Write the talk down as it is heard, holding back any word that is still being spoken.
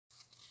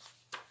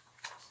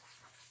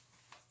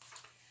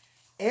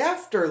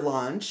After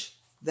lunch,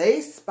 they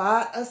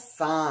spot a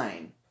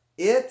sign.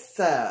 It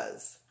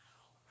says,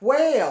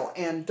 "Whale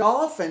and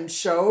Dolphin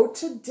Show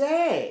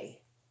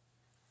today."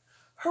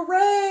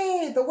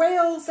 "Hooray, the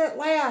whales at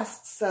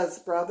last," says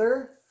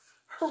brother.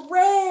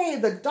 "Hooray,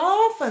 the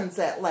dolphins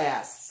at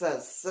last,"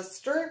 says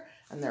sister,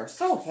 and they're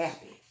so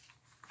happy.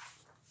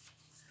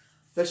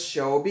 The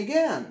show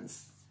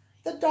begins.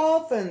 The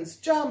dolphins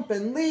jump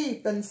and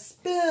leap and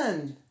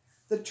spin.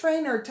 The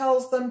trainer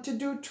tells them to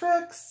do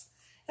tricks,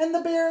 and the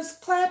bears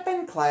clap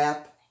and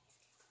clap.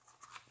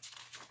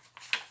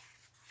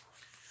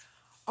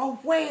 A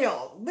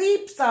whale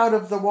leaps out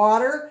of the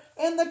water,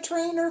 and the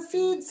trainer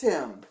feeds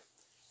him.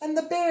 And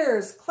the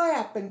bears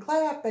clap and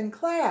clap and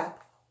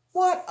clap.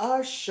 What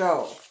a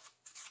show!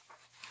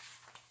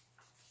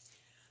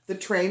 The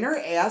trainer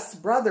asks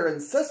brother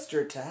and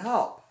sister to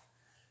help.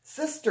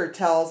 Sister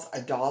tells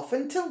a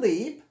dolphin to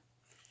leap,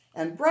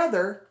 and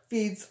brother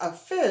feeds a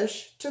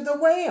fish to the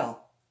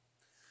whale.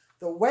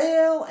 The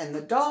whale and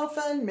the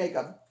dolphin make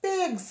a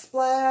big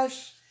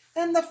splash,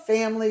 and the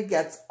family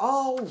gets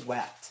all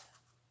wet.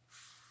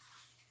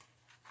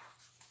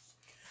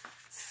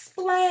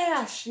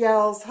 "Splash!"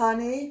 yells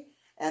Honey,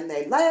 and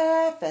they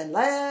laugh and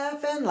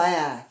laugh and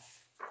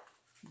laugh.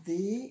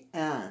 The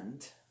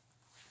end.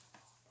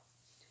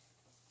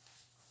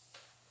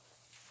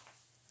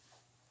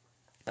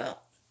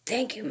 Well,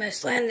 thank you,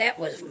 Miss Lynn. That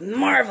was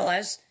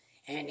marvelous.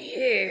 And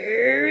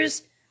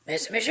here's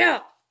Miss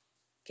Michelle.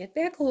 Get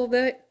back a little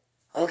bit.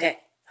 Okay,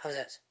 how's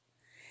this?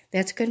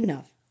 That's good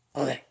enough.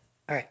 Okay,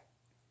 all right.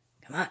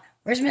 Come on.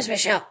 Where's Miss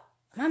Michelle?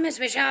 Come on, Miss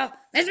Michelle.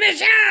 Miss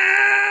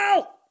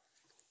Michelle!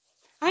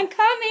 I'm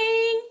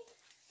coming.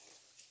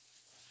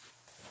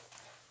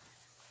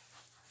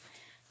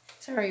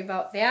 Sorry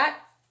about that.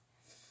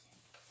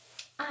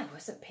 I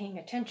wasn't paying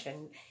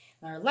attention.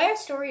 Our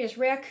last story is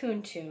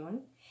Raccoon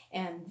Tune,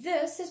 and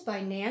this is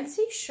by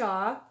Nancy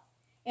Shaw,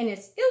 and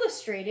it's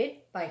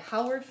illustrated by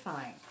Howard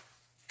Fine.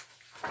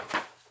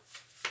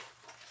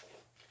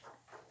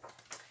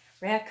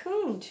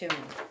 Raccoon Tune.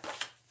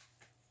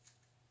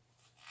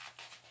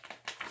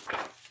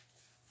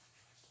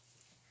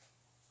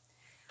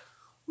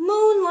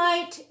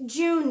 Moonlight,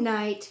 June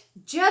night,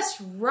 just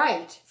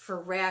right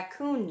for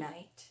raccoon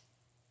night.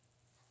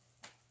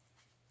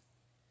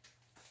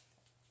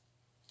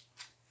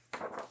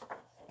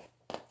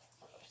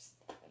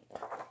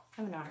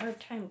 Having a hard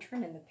time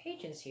turning the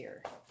pages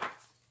here.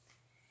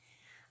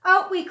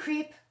 Out we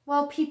creep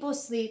while people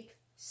sleep.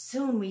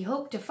 Soon we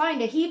hope to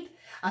find a heap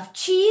of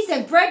cheese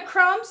and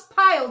breadcrumbs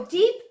piled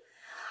deep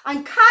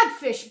on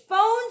codfish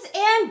bones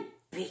and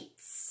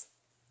beets.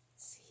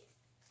 See,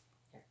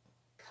 they're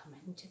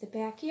coming to the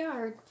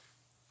backyard.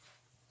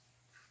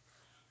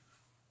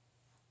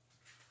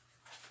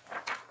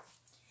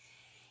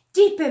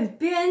 Deep in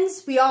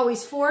bins we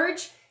always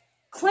forage,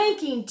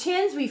 clanking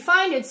tins we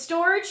find in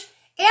storage,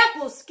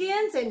 apple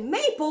skins and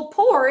maple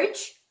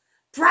porridge,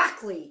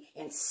 broccoli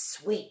and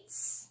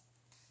sweets.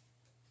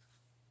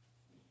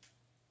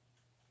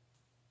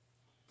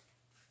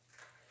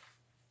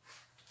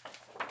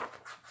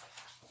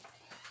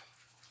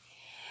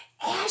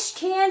 Ash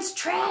cans,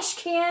 trash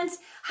cans,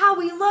 how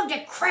we love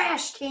to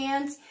crash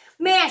cans,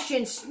 mash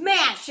and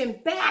smash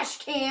and bash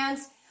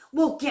cans.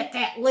 We'll get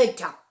that lid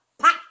to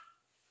pop.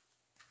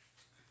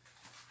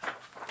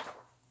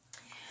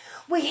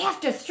 We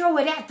have to throw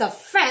it at the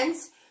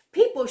fence.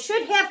 People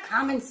should have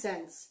common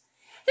sense.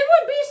 There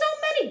wouldn't be so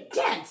many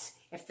dents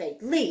if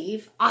they'd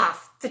leave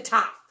off the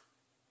top.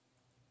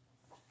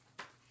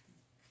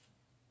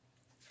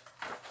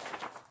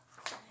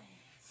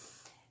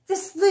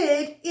 This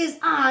lid is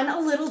on a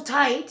little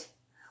tight.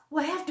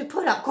 We'll have to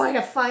put up quite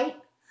a fight.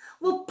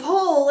 We'll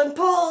pull and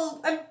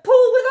pull and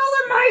pull with all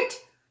our might,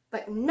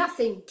 but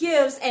nothing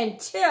gives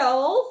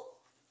until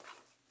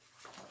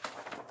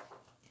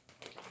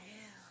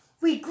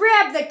we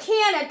grab the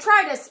can and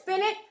try to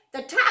spin it.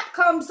 The top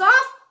comes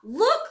off.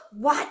 Look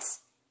what's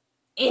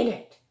in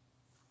it.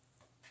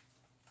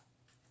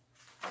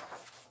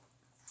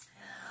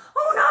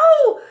 Oh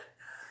no!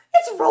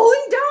 It's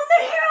rolling down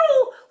the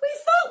hill! We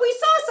thought we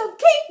saw some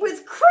cake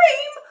with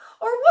cream,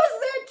 or was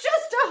that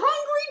just a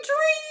hungry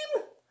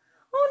dream?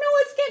 Oh no,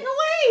 it's getting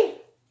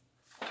away!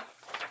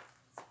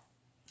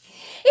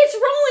 It's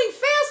rolling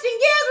fast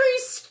and gathering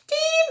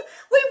steam!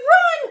 We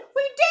run!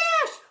 We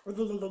dash!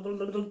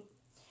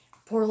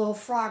 Poor little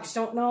frogs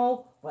don't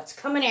know what's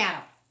coming at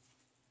them.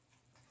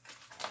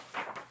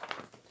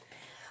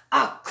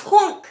 A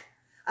clunk!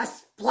 A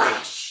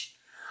splash!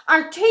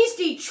 Our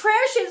tasty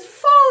trash is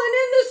falling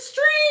in the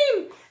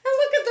stream! And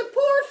look at the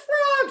poor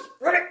frogs!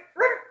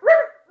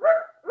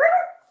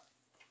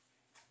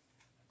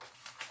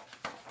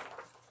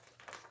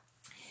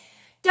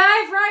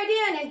 Dive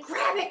right in and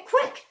grab it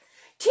quick!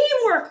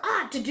 Teamwork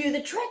ought to do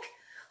the trick!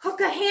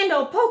 Hook a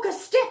handle, poke a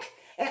stick!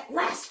 At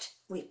last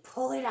we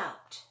pull it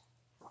out.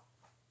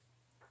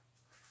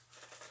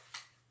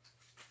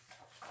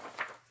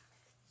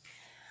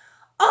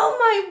 Oh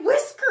my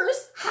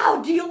whiskers,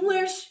 how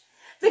delish!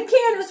 The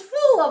can is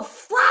full of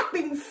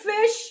flopping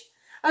fish,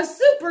 a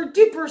super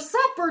duper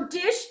supper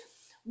dish.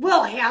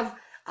 We'll have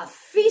a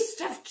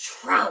feast of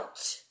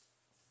trout.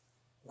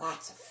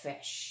 Lots of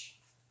fish.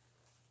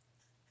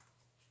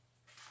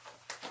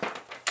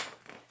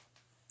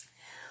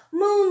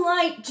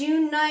 Moonlight,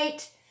 June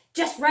night,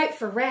 just right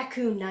for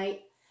raccoon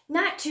night.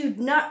 Not too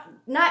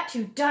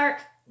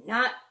dark,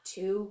 not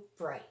too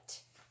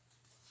bright.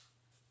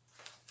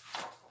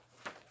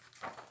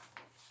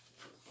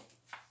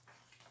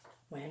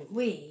 When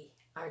we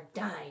are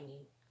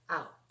dining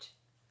out.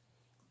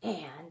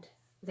 And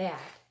that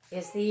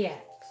is the end.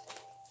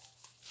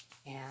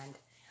 And,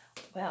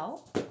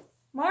 well,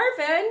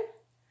 Marvin,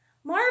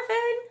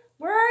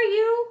 where are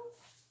you?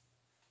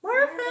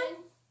 Marvin.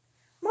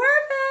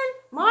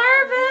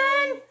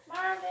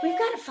 We've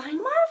got to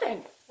find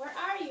Marvin. Where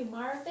are you,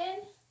 Marvin?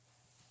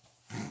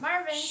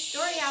 Marvin,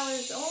 story hour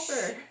is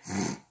over.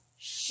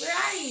 Where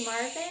are you,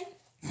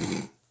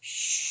 Marvin?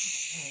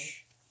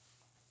 Shh.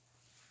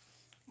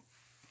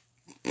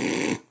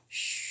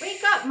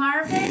 Wake up,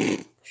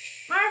 Marvin.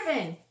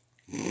 Marvin.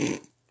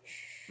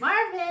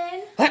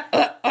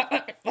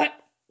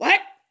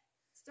 What?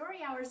 Story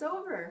hour's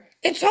over.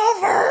 It's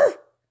over?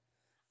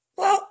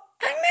 Well,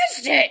 I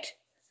missed it.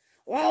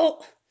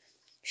 Well,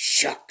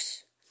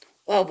 shucks.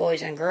 Well,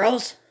 boys and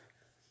girls,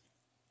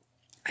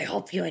 I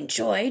hope you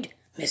enjoyed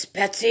Miss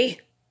Betsy,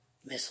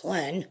 Miss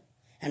Lynn,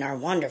 and our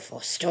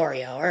wonderful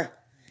story hour.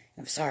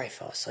 I'm sorry I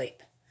fell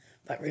asleep.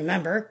 But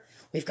remember,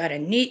 we've got a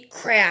neat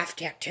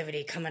craft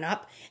activity coming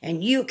up,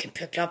 and you can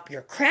pick up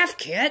your craft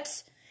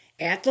kits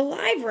at the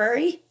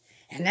library,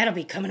 and that'll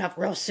be coming up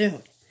real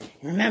soon.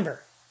 And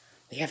remember,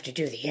 we have to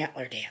do the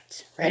antler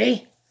dance.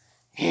 Ready?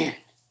 And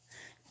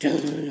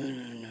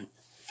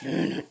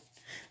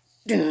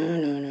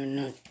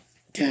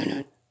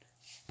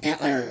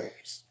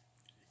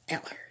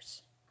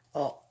antlers.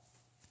 Oh,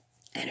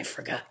 and I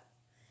forgot.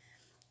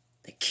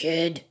 The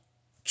kid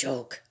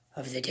joke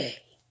of the day.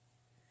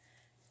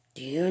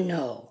 Do you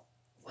know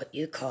what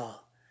you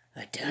call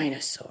a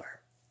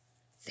dinosaur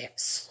that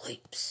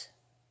sleeps?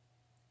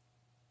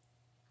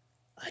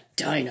 A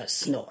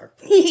dinosaur.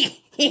 I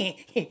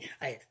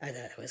thought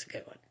that was a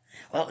good one.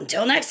 Well,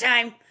 until next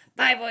time,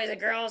 bye, boys and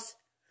girls.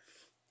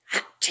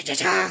 Ha,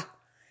 cha-cha-cha.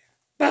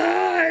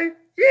 Bye.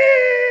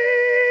 Yeah.